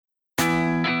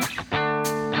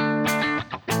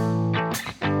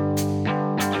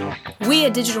We are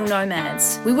digital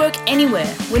nomads. We work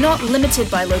anywhere. We're not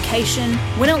limited by location.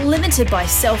 We're not limited by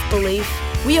self-belief.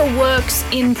 We are works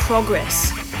in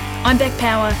progress. I'm Beck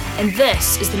Power, and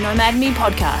this is the Nomad Me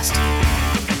podcast.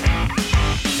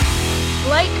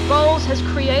 Blake Bowles has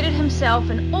created himself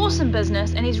an awesome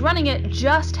business, and he's running it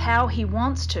just how he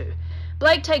wants to.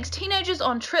 Blake takes teenagers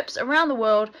on trips around the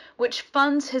world, which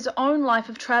funds his own life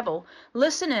of travel.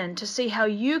 Listen in to see how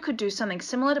you could do something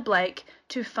similar to Blake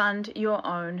to fund your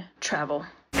own travel.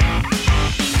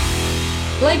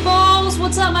 Blake Bowles,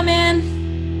 what's up, my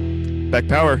man? Beck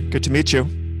Power, good to meet you.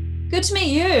 Good to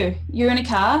meet you. You're in a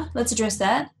car. Let's address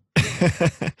that.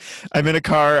 I'm in a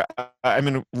car. I'm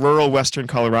in rural Western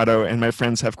Colorado, and my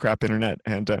friends have crap internet,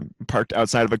 and I'm parked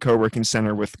outside of a co-working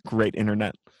center with great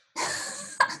internet.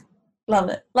 Love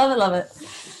it. Love it. Love it.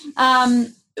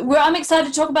 I'm excited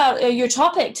to talk about your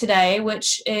topic today,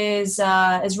 which is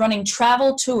running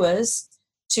travel tours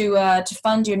to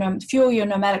fund fuel your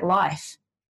nomadic life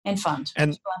and fund.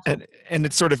 And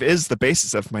it sort of is the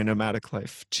basis of my nomadic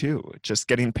life too. Just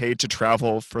getting paid to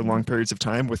travel for long periods of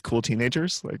time with cool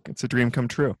teenagers. Like, it's a dream come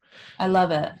true. I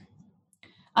love it.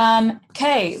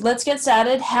 Okay, let's get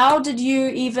started. How did you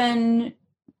even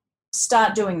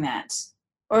start doing that?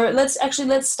 Or let's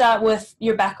start with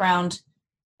your background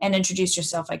and introduce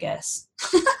yourself, I guess.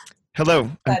 Hello,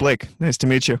 I'm Blake. Nice to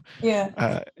meet you. Yeah.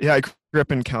 I grew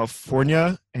up in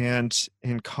California, and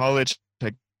in college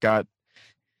I got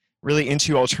really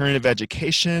into alternative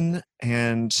education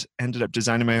and ended up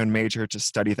designing my own major to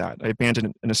study that. I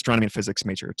abandoned an astronomy and physics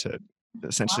major to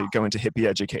essentially go into hippie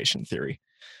education theory.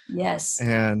 Yes.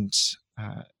 And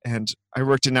I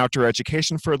worked in outdoor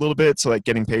education for a little bit, so like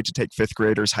getting paid to take fifth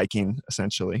graders hiking,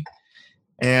 essentially.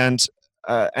 And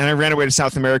I ran away to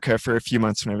South America for a few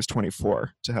months when I was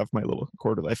 24 to have my little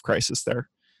quarter life crisis there,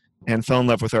 and fell in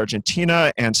love with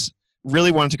Argentina and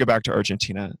really wanted to go back to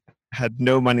Argentina. Had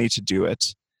no money to do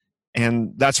it.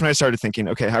 And that's when I started thinking,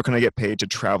 okay, how can I get paid to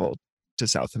travel to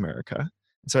South America?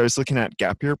 So I was looking at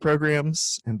gap year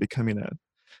programs and becoming a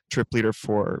trip leader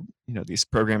for, these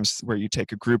programs where you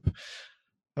take a group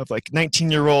of like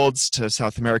 19-year-olds to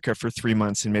South America for 3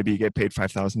 months, and maybe you get paid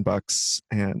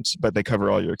 $5,000 but they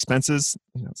cover all your expenses.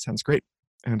 It sounds great.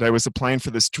 And I was applying for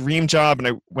this dream job, and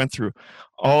I went through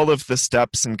all of the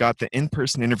steps and got the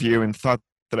in-person interview and thought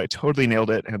that I totally nailed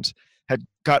it and had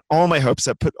got all my hopes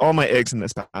up, put all my eggs in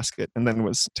this basket, and then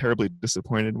was terribly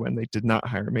disappointed when they did not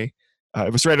hire me.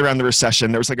 It was right around the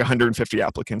recession. There was like 150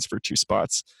 applicants for 2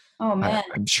 spots. Oh, man.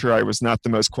 I'm sure I was not the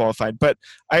most qualified, but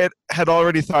I had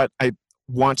already thought I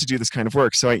want to do this kind of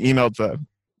work. So I emailed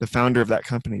the founder of that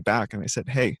company back, and I said,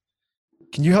 hey,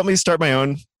 can you help me start my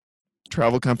own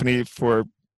travel company for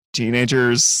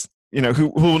teenagers, who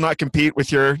will not compete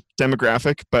with your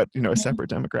demographic, but, a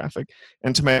separate demographic.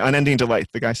 And to my unending delight,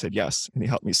 the guy said yes, and he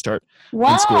helped me start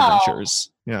In-School Adventures.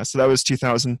 Yeah, so that was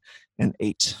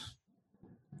 2008.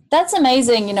 That's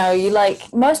amazing. You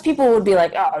most people would be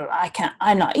like, oh,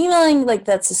 I'm not emailing. Like,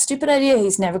 that's a stupid idea.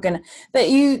 He's never going to, but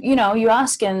you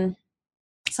ask, and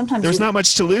sometimes there's not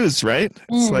much to lose, right?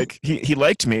 It's like he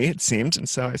liked me, it seemed. And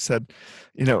so I said,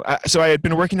 so I had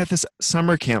been working at this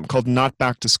summer camp called Not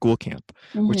Back to School Camp,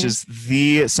 which is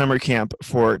the summer camp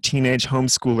for teenage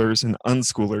homeschoolers and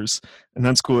unschoolers. And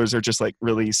unschoolers are just like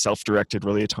really self-directed,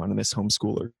 really autonomous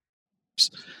homeschoolers.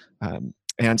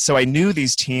 And so I knew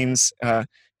these teens,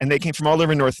 and they came from all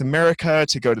over North America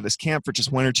to go to this camp for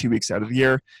just 1 or 2 weeks out of the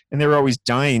year. And they were always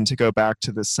dying to go back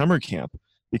to this summer camp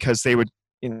because they would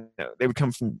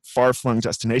come from far-flung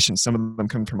destinations. Some of them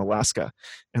come from Alaska,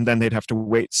 and then they'd have to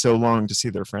wait so long to see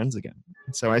their friends again.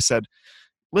 And so I said,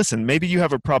 listen, maybe you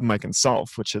have a problem I can solve,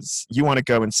 which is you want to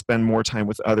go and spend more time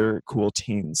with other cool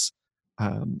teens.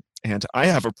 And I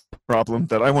have a problem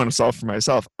that I want to solve for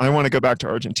myself. I want to go back to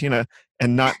Argentina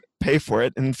and not pay for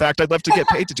it. In fact, I'd love to get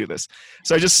paid to do this.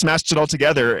 So I just smashed it all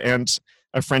together, and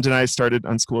a friend and I started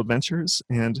Unschool Adventures,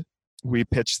 and we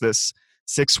pitched this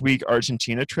 6-week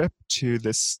Argentina trip to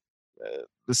this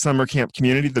the summer camp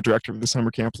community. The director of the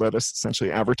summer camp let us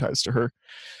essentially advertise to her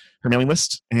mailing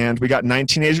list, and we got 9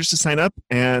 teenagers to sign up,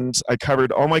 and I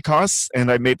covered all my costs,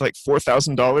 and I made like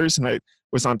 $4,000, and I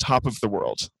was on top of the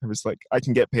world. I was like, I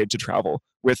can get paid to travel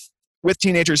with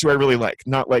teenagers who I really like,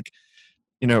 not like,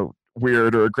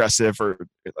 weird or aggressive or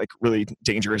like really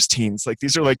dangerous teens. Like,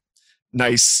 these are like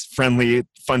nice, friendly,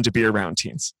 fun to be around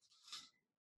teens.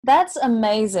 That's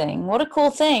amazing. What a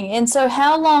cool thing. And so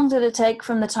how long did it take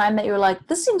from the time that you were like,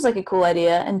 this seems like a cool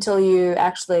idea, until you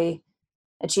actually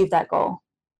achieved that goal?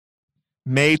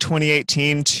 May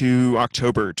 2018 to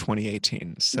October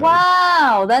 2018. So,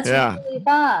 wow, that's really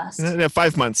fast. Yeah,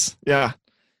 5 months. Yeah,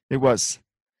 it was.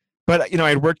 but I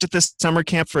had worked at this summer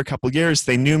camp for a couple of years.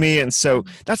 They knew me, and so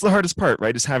that's the hardest part,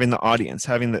 right? Is having the audience,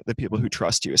 having the people who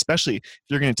trust you, especially if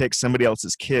you're going to take somebody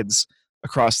else's kids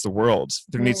across the world.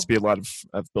 There needs to be a lot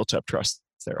of built up trust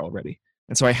there already.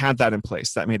 And so I had that in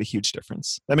place. That made a huge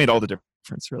difference. That made all the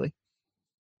difference, really.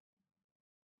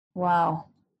 Wow.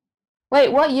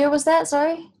 Wait, what year was that?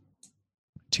 Sorry?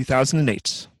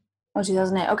 2008. Oh,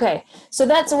 2008. Okay. So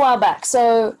that's a while back.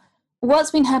 So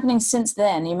what's been happening since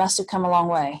then? You must have come a long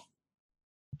way.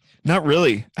 Not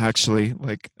really, actually.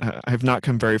 Like, I've not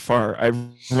come very far. I've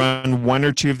run 1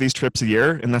 or 2 of these trips a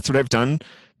year, and that's what I've done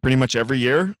pretty much every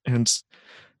year. And,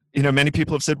 many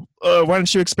people have said, oh, why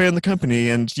don't you expand the company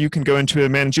and you can go into a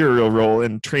managerial role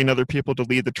and train other people to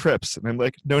lead the trips? And I'm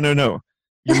like, no.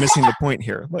 You're missing the point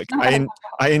here. Like,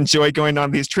 I enjoy going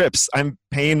on these trips. I'm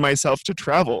paying myself to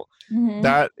travel. Mm-hmm.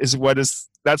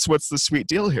 That's what's the sweet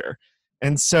deal here.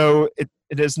 And so it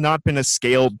has not been a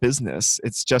scaled business.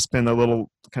 It's just been a little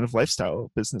kind of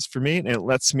lifestyle business for me. And it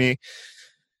lets me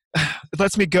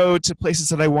go to places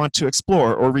that I want to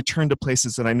explore or return to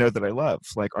places that I know that I love,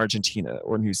 like Argentina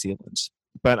or New Zealand.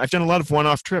 But I've done a lot of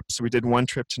one-off trips. We did 1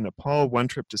 trip to Nepal, 1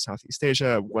 trip to Southeast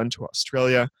Asia, 1 to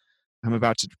Australia. I'm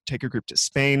about to take a group to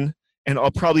Spain, and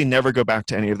I'll probably never go back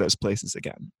to any of those places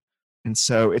again. And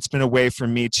so it's been a way for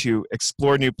me to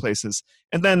explore new places.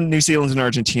 And then New Zealand and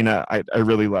Argentina, I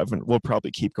really love, and we'll probably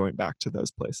keep going back to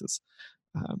those places.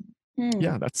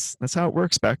 Yeah, that's how it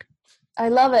works, Beck. I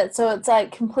love it. So it's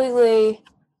like completely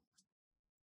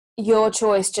your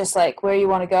choice, just like where you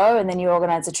want to go, and then you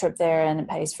organize a trip there and it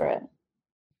pays for it.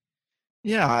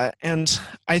 Yeah, and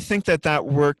I think that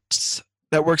works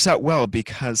out well,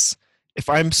 because if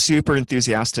I'm super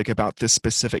enthusiastic about this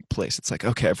specific place, it's like,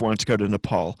 okay, I've wanted to go to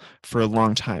Nepal for a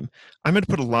long time. I'm going to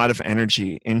put a lot of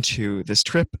energy into this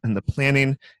trip and the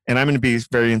planning, and I'm going to be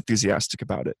very enthusiastic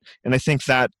about it. And I think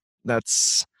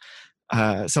that's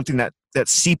something that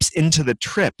seeps into the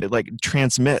trip. It like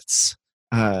transmits.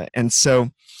 And so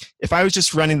if I was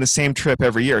just running the same trip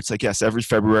every year, it's like, yes, every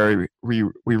February we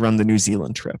run the New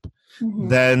Zealand trip. Mm-hmm.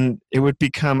 Then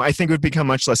I think it would become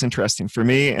much less interesting for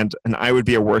me, and I would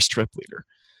be a worse trip leader.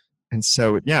 And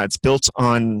so, yeah, it's built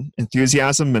on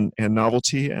enthusiasm and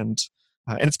novelty, and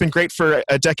it's been great for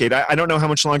a decade. I don't know how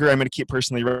much longer I'm going to keep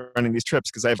personally running these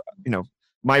trips, because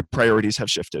my priorities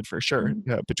have shifted for sure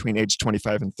between age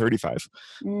 25 and 35.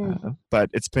 But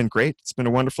it's been great. It's been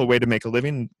a wonderful way to make a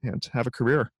living and have a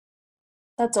career.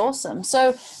 That's awesome.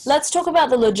 So let's talk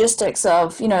about the logistics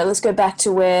of, let's go back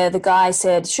to where the guy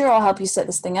said, sure, I'll help you set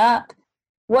this thing up.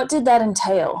 What did that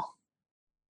entail?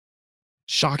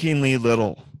 Shockingly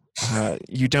little.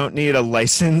 You don't need a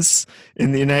license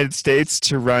in the United States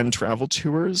to run travel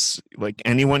tours. Like,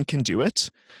 anyone can do it.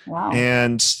 Wow.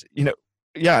 And,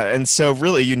 yeah, and so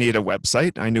really you need a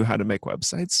website. I knew how to make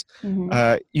websites.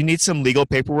 Mm-hmm. You need some legal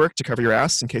paperwork to cover your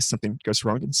ass in case something goes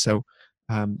wrong. And so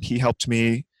he helped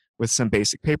me with some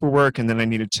basic paperwork, and then I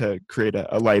needed to create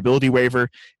a liability waiver.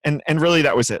 And really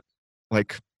that was it.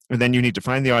 Like, and then you need to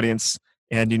find the audience,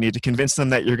 and you need to convince them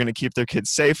that you're going to keep their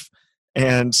kids safe,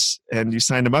 and you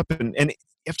sign them up, and you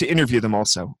have to interview them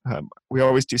also. We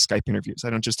always do Skype interviews.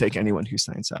 I don't just take anyone who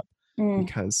signs up,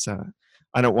 because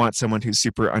I don't want someone who's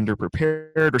super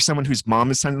underprepared or someone whose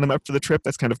mom is signing them up for the trip.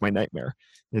 That's kind of my nightmare.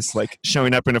 It's like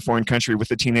showing up in a foreign country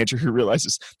with a teenager who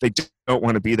realizes they don't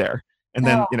want to be there. And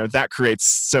then, that creates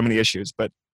so many issues.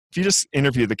 But if you just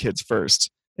interview the kids first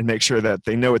and make sure that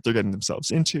they know what they're getting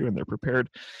themselves into and they're prepared,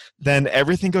 then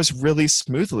everything goes really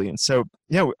smoothly. And so,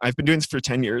 I've been doing this for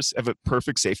 10 years. I have a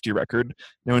perfect safety record.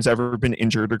 No one's ever been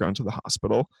injured or gone to the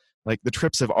hospital. Like, the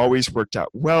trips have always worked out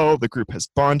well. The group has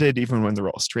bonded even when they're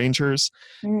all strangers.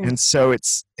 And so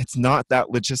it's not that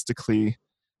logistically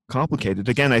complicated.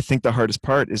 Again, I think the hardest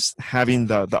part is having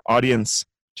the audience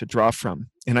to draw from.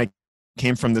 And I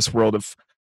came from this world of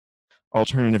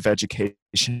alternative education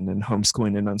and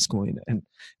homeschooling and unschooling,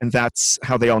 and that's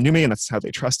how they all knew me, and that's how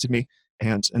they trusted me,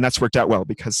 and that's worked out well,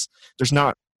 because there's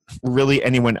not really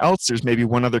anyone else. There's maybe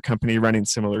one other company running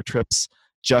similar trips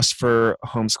just for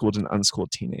homeschooled and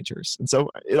unschooled teenagers, and so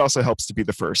it also helps to be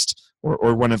the first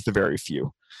or one of the very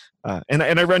few. And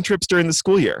I run trips during the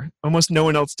school year. Almost no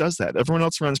one else does that. Everyone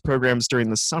else runs programs during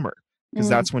the summer, because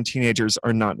that's when teenagers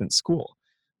are not in school.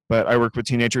 But I work with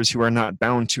teenagers who are not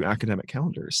bound to academic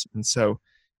calendars. And so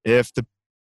if the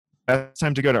best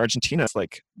time to go to Argentina is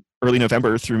like early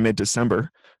November through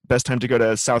mid-December, best time to go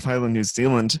to South Island, New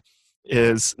Zealand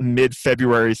is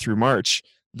mid-February through March,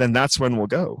 then that's when we'll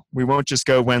go. We won't just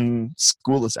go when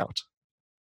school is out.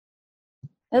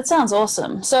 That sounds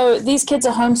awesome. So these kids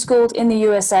are homeschooled in the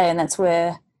USA, and that's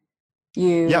where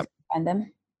you find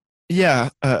them? Yeah,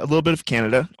 a little bit of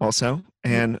Canada also.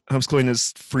 And homeschooling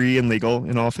is free and legal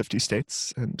in all 50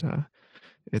 states, and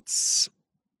it's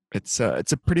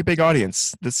a pretty big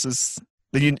audience. This is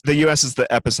the U.S. is the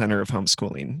epicenter of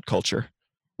homeschooling culture.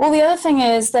 Well, the other thing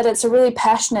is that it's a really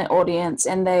passionate audience,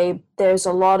 and there's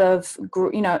a lot of,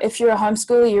 if you're a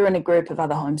homeschooler, you're in a group of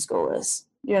other homeschoolers.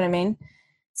 You know what I mean?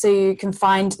 So you can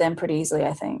find them pretty easily,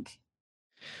 I think.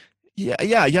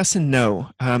 Yeah, yes and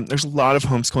no. There's a lot of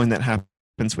homeschooling that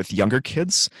happens with younger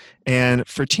kids, and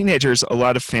for teenagers, a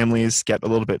lot of families get a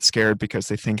little bit scared because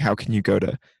they think, how can you go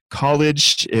to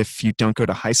college if you don't go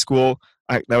to high school?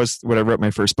 That was what I wrote my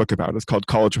first book about. It's called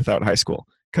College Without High School,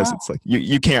 because it's like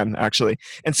you can actually.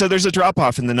 And so there's a drop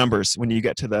off in the numbers when you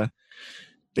get to the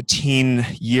teen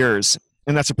years,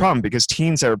 and that's a problem because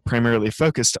teens are primarily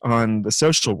focused on the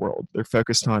social world. They're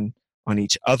focused on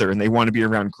each other, and they want to be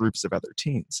around groups of other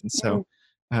teens. And so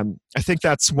I think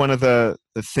that's one of the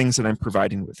things that I'm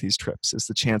providing with these trips, is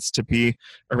the chance to be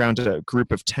around a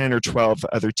group of 10 or 12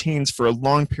 other teens for a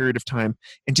long period of time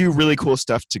and do really cool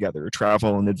stuff together,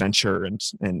 travel and adventure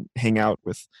and hang out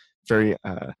with very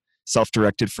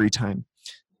self-directed free time.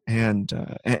 And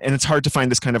it's hard to find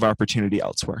this kind of opportunity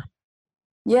elsewhere.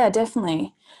 Yeah,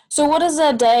 definitely. So what does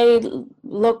a day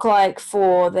look like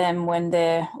for them when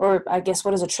or I guess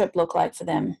what does a trip look like for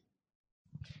them?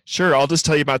 Sure, I'll just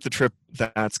tell you about the trip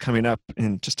that's coming up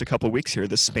in just a couple of weeks here,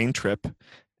 the Spain trip.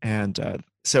 And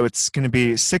so it's going to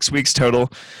be 6 weeks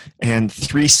total and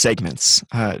 3 segments,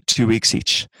 2 weeks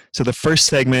each. So the first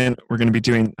segment, we're going to be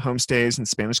doing homestays and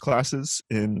Spanish classes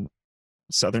in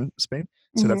southern Spain.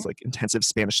 So that's like intensive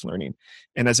Spanish learning.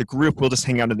 And as a group, we'll just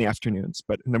hang out in the afternoons.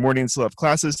 But in the mornings, they'll have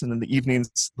classes, and in the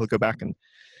evenings, they'll go back and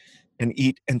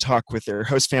eat and talk with their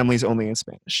host families only in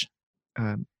Spanish.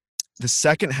 The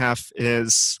second half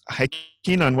is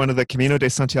hiking on one of the Camino de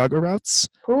Santiago routes.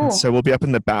 Cool. So we'll be up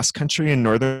in the Basque Country in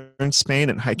northern Spain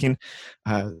and hiking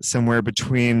somewhere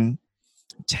between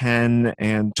 10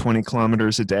 and 20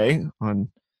 kilometers a day on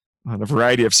a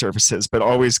variety of surfaces, but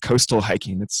always coastal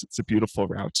hiking. It's a beautiful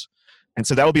route. And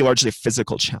so that will be largely a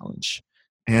physical challenge.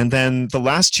 And then the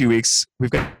last 2 weeks, we've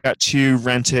got 2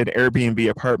 rented Airbnb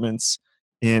apartments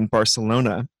in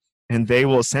Barcelona, and they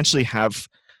will essentially have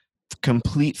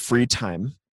complete free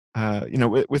time,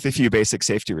 with a few basic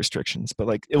safety restrictions. But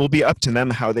like, it will be up to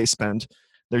them how they spend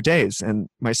their days. And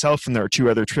myself and there are 2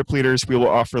 other trip leaders, we will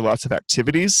offer lots of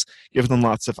activities, give them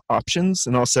lots of options,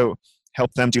 and also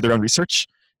help them do their own research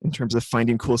in terms of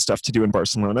finding cool stuff to do in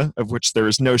Barcelona, of which there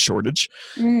is no shortage.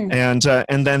 And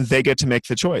then they get to make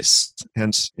the choice.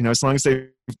 And as long as they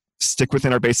stick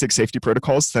within our basic safety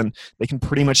protocols, then they can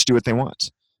pretty much do what they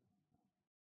want.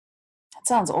 That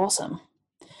sounds awesome.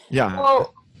 Yeah.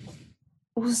 Well,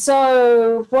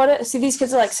 so these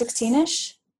kids are like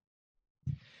 16-ish?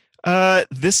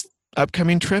 This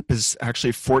upcoming trip is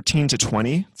actually 14 to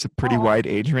 20. It's a pretty wide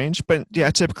age range, but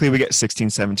yeah, typically we get 16,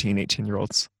 17,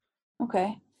 18-year-olds.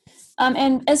 Okay.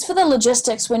 And as for the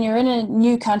logistics, when you're in a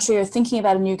new country or thinking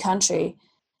about a new country,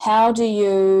 how do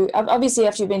you, obviously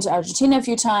after you've been to Argentina a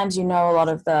few times, you know a lot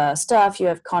of the stuff, you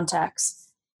have contacts.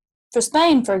 For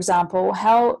Spain, for example,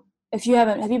 have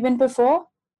you been before?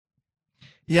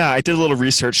 Yeah, I did a little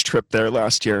research trip there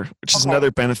last year, which is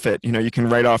another benefit. You can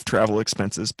write off travel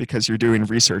expenses because you're doing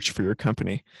research for your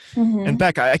company. And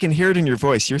Beck, I can hear it in your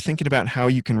voice. You're thinking about how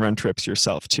you can run trips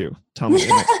yourself too. Tell me,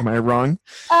 am I wrong?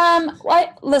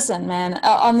 Listen, man,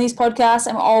 on these podcasts,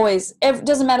 I'm always, it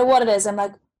doesn't matter what it is. I'm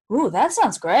like, ooh, that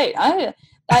sounds great. I don't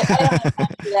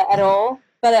do that at all.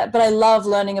 But I love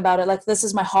learning about it. Like, this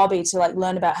is my hobby, to like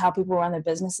learn about how people run their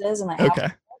businesses and like how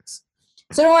it works.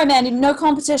 So don't worry, man, no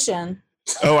competition.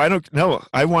 Oh, I don't know.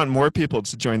 I want more people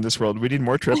to join this world. We need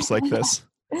more trips like this.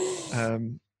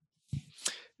 I'm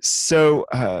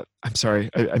sorry,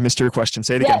 I missed your question.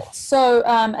 Say it again. So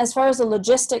as far as the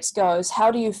logistics goes, how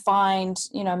do you find,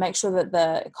 make sure that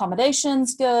the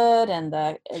accommodation's good and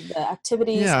the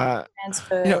activities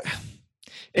transfer?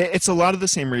 It's a lot of the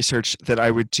same research that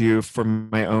I would do for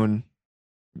my own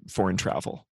foreign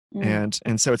travel. And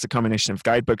so it's a combination of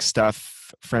guidebook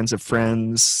stuff, friends of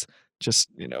friends, just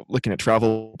looking at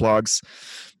travel blogs,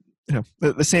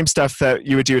 the same stuff that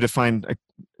you would do to find a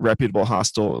reputable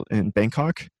hostel in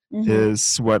Bangkok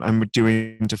is what I'm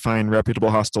doing to find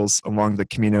reputable hostels along the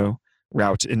Camino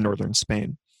route in northern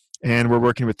Spain. And we're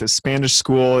working with this Spanish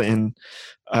school in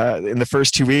the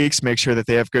first 2 weeks, make sure that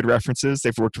they have good references.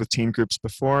 They've worked with teen groups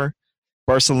before.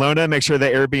 Barcelona, make sure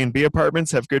that Airbnb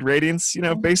apartments have good ratings,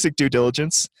 basic due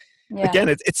diligence. Yeah. Again,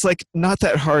 it's like not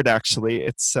that hard, actually.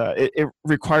 It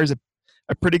requires a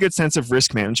pretty good sense of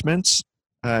risk management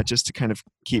just to kind of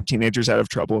keep teenagers out of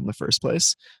trouble in the first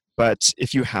place. But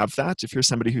if you have that, if you're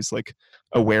somebody who's like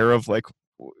aware of like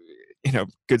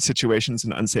good situations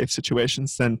and unsafe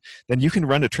situations, then you can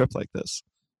run a trip like this.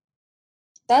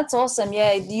 That's awesome.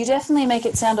 Yeah, you definitely make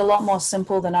it sound a lot more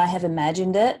simple than I have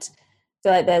imagined it. I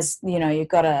feel like there's, you've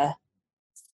got I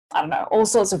don't know, all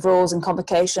sorts of rules and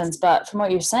complications, but from what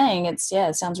you're saying, it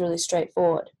sounds really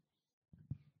straightforward.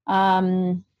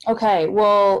 Okay,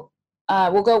 well,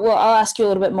 I'll ask you a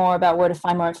little bit more about where to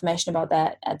find more information about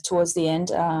that towards the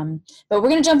end. But we're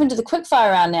going to jump into the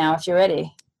quickfire round now, if you're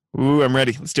ready. Ooh, I'm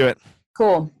ready. Let's do it.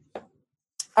 Cool.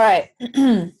 All right.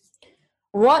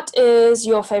 What is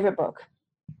your favorite book?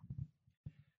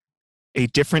 A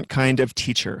Different Kind of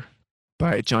Teacher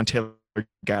by John Taylor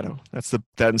Gatto.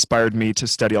 That inspired me to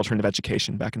study alternative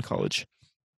education back in college.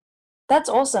 That's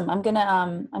awesome. I'm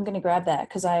gonna grab that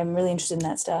because I'm really interested in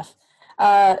that stuff.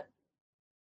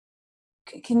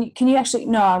 Can you actually?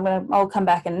 No, I'll come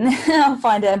back and I'll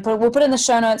find it and we'll put it in the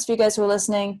show notes for you guys who are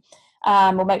listening.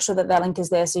 We'll make sure that link is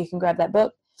there so you can grab that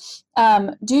book.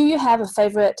 Do you have a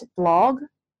favorite blog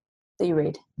that you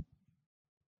read?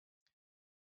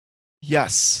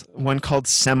 Yes, one called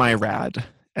Semi-Rad,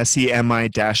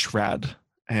 SEMI-rad,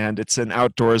 and it's an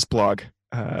outdoors blog.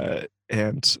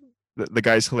 And the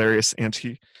guy's hilarious, and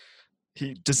he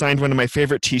designed one of my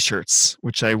favorite T-shirts,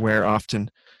 which I wear often,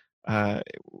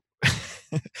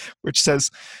 which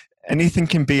says, "Anything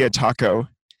can be a taco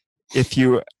if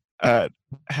you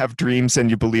have dreams and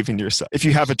you believe in yourself. If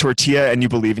you have a tortilla and you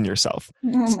believe in yourself."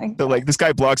 Oh my God. So this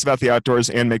guy blogs about the outdoors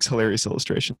and makes hilarious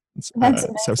illustrations.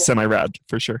 So Semi-Rad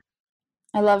for sure.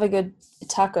 I love a good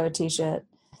taco T-shirt.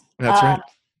 That's right.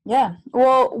 Yeah.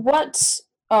 Well,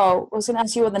 I was going to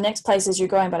ask you what the next places you're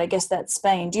going, but I guess that's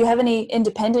Spain. Do you have any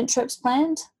independent trips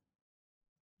planned?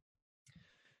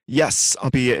 Yes, I'll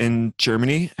be in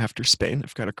Germany after Spain.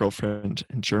 I've got a girlfriend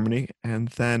in Germany, and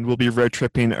then we'll be road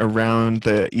tripping around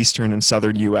the eastern and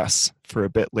southern U.S. for a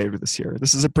bit later this year.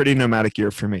 This is a pretty nomadic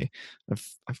year for me.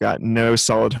 I've got no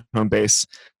solid home base,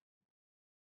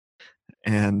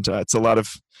 and it's a lot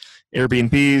of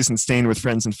Airbnbs and staying with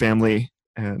friends and family,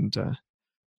 and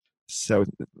so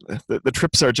the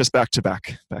trips are just back to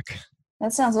back.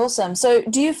 That sounds awesome. So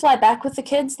do you fly back with the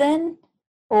kids then?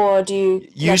 Or do you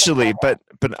usually, but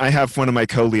I have one of my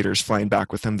co-leaders flying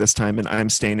back with them this time, and I'm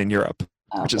staying in Europe,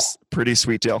 which is a pretty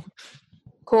sweet deal.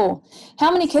 Cool.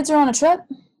 How many kids are on a trip?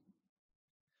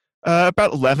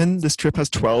 About 11. This trip has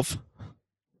 12.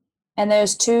 And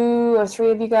there's 2 or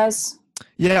 3 of you guys?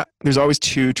 Yeah, there's always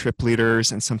 2 trip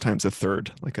leaders and sometimes a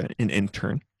third, like an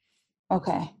intern.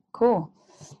 Okay, cool.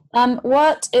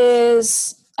 What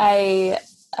is a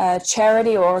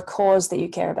charity or a cause that you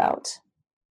care about?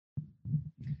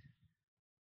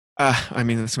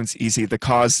 This one's easy. The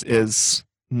cause is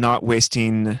not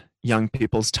wasting young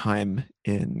people's time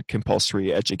in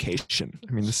compulsory education.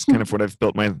 This is kind of what I've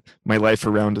built my life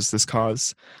around, is this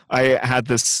cause. I had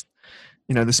this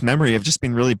memory of just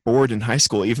being really bored in high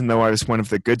school, even though I was one of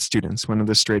the good students, one of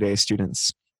the straight A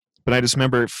students. But I just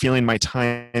remember feeling my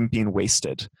time being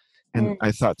wasted. And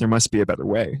I thought there must be a better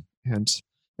way. And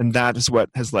that is what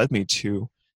has led me to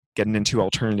getting into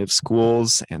alternative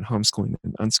schools and homeschooling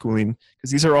and unschooling,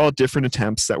 because these are all different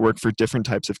attempts that work for different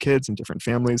types of kids and different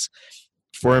families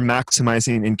for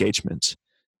maximizing engagement.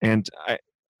 And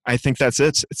I think that's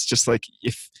it. It's just like,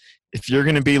 if you're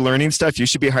going to be learning stuff, you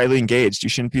should be highly engaged. You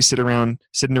shouldn't be sitting around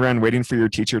waiting for your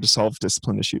teacher to solve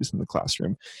discipline issues in the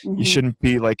classroom. Mm-hmm. You shouldn't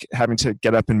be like having to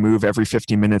get up and move every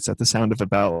 50 minutes at the sound of a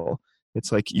bell. It's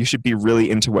like you should be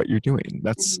really into what you're doing.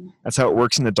 That's how it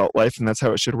works in adult life, and that's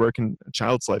how it should work in a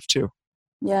child's life too.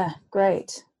 Yeah,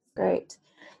 great.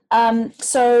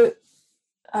 So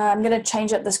I'm going to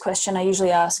change up this question. I usually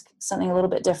ask something a little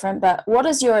bit different, but what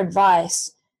is your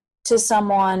advice to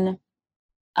someone,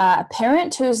 a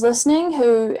parent who's listening,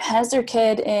 who has their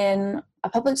kid in a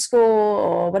public school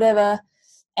or whatever,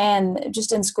 and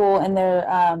just in school, and they're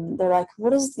like,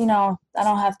 what is, I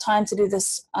don't have time to do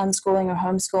this unschooling or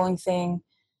homeschooling thing.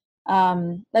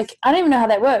 I don't even know how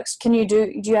that works. Do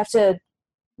you have to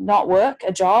not work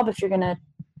a job if you're going to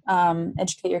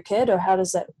educate your kid, or how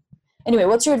does that? Anyway,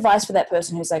 what's your advice for that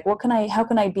person who's like, how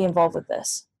can I be involved with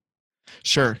this?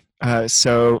 Sure.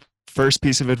 So first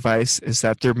piece of advice is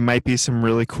that there might be some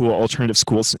really cool alternative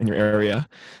schools in your area.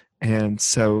 And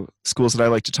so schools that I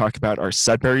like to talk about are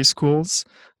Sudbury schools,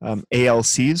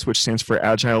 ALCs, which stands for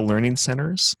Agile Learning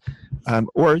Centers,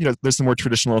 or there's the more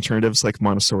traditional alternatives like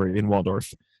Montessori and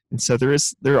Waldorf. And so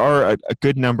there are a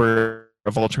good number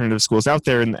of alternative schools out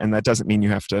there, and that doesn't mean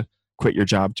you have to quit your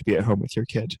job to be at home with your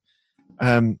kid.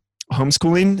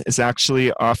 Homeschooling is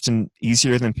actually often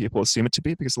easier than people assume it to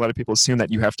be, because a lot of people assume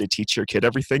that you have to teach your kid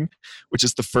everything, which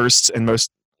is the first and most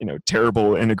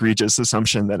terrible and egregious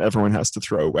assumption that everyone has to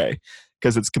throw away,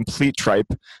 because it's complete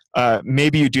tripe.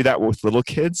 Maybe you do that with little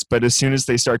kids, but as soon as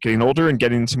they start getting older and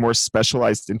getting into more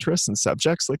specialized interests and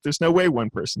subjects, like there's no way one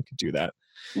person could do that.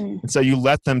 And so you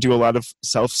let them do a lot of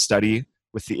self-study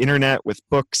with the internet, with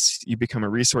books. You become a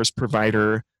resource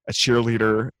provider, a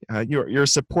cheerleader. You're a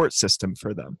support system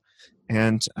for them.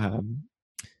 And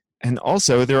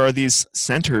also there are these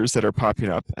centers that are popping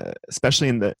up, especially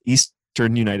in the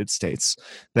Eastern United States,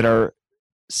 that are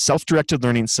self-directed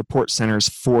learning support centers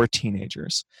for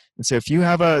teenagers. And so if you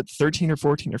have a 13 or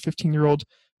 14 or 15-year-old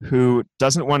who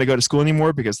doesn't want to go to school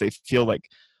anymore because they feel like,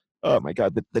 oh my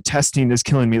God, the testing is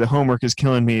killing me, the homework is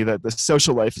killing me, that the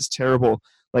social life is terrible,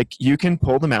 like you can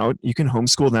pull them out, you can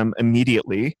homeschool them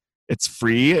immediately. It's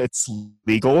free, it's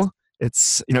legal.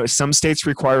 It's, some states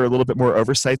require a little bit more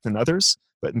oversight than others,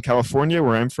 but in California,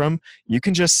 where I'm from, you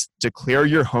can just declare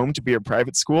your home to be a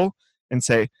private school and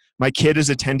say, my kid is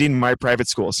attending my private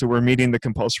school, so we're meeting the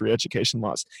compulsory education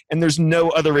laws. And there's no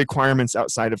other requirements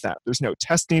outside of that. There's no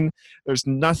testing, there's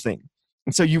nothing.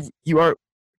 And so you are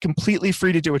completely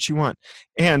free to do what you want.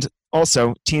 And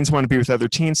also, teens want to be with other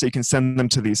teens, so you can send them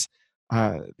to these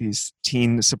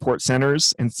teen support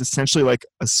centers. And it's essentially like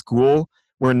a school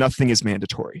where nothing is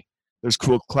mandatory. There's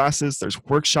cool classes, there's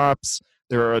workshops,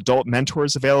 there are adult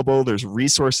mentors available, there's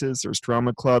resources, there's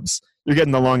drama clubs. You're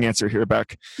getting the long answer here,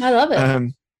 Beck. I love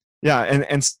it. Yeah,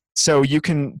 and so you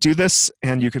can do this,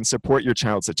 and you can support your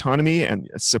child's autonomy and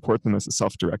support them as a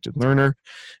self-directed learner,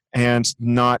 and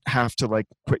not have to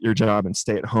quit your job and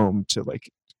stay at home to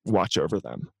watch over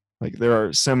them. There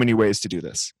are so many ways to do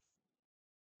this.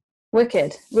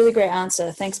 Wicked. Really great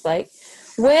answer. Thanks, Blake.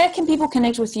 Where can people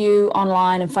connect with you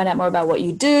online and find out more about what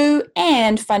you do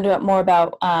and find out more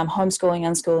about homeschooling,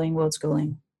 unschooling, world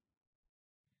schooling?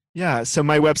 Yeah, so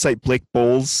my website,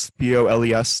 BlakeBowles,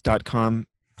 BOLES.com.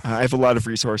 I have a lot of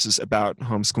resources about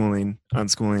homeschooling,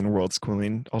 unschooling, world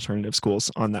schooling, alternative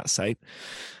schools on that site.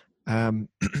 And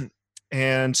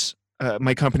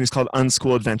my company is called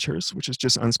Unschool Adventures, which is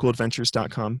just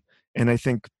unschooladventures.com. And I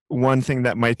think one thing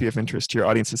that might be of interest to your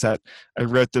audience is that I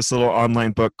wrote this little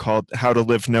online book called How to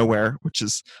Live Nowhere, which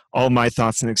is all my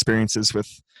thoughts and experiences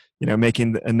with,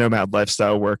 making a nomad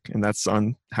lifestyle work. And that's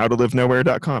on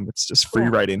howtolivenowhere.com. It's just free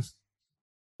writing.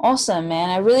 Awesome, man.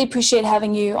 I really appreciate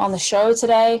having you on the show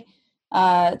today.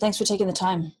 Thanks for taking the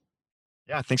time.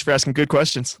 Yeah, thanks for asking good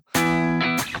questions.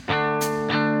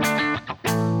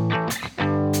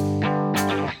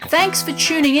 Thanks for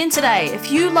tuning in today.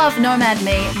 If you love Nomad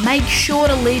Me, make sure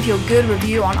to leave your good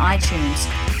review on iTunes.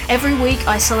 Every week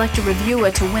I select a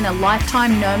reviewer to win a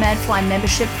lifetime Nomad Fly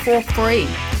membership for free.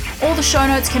 All the show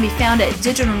notes can be found at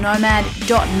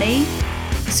digitalnomad.me.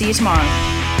 See you tomorrow.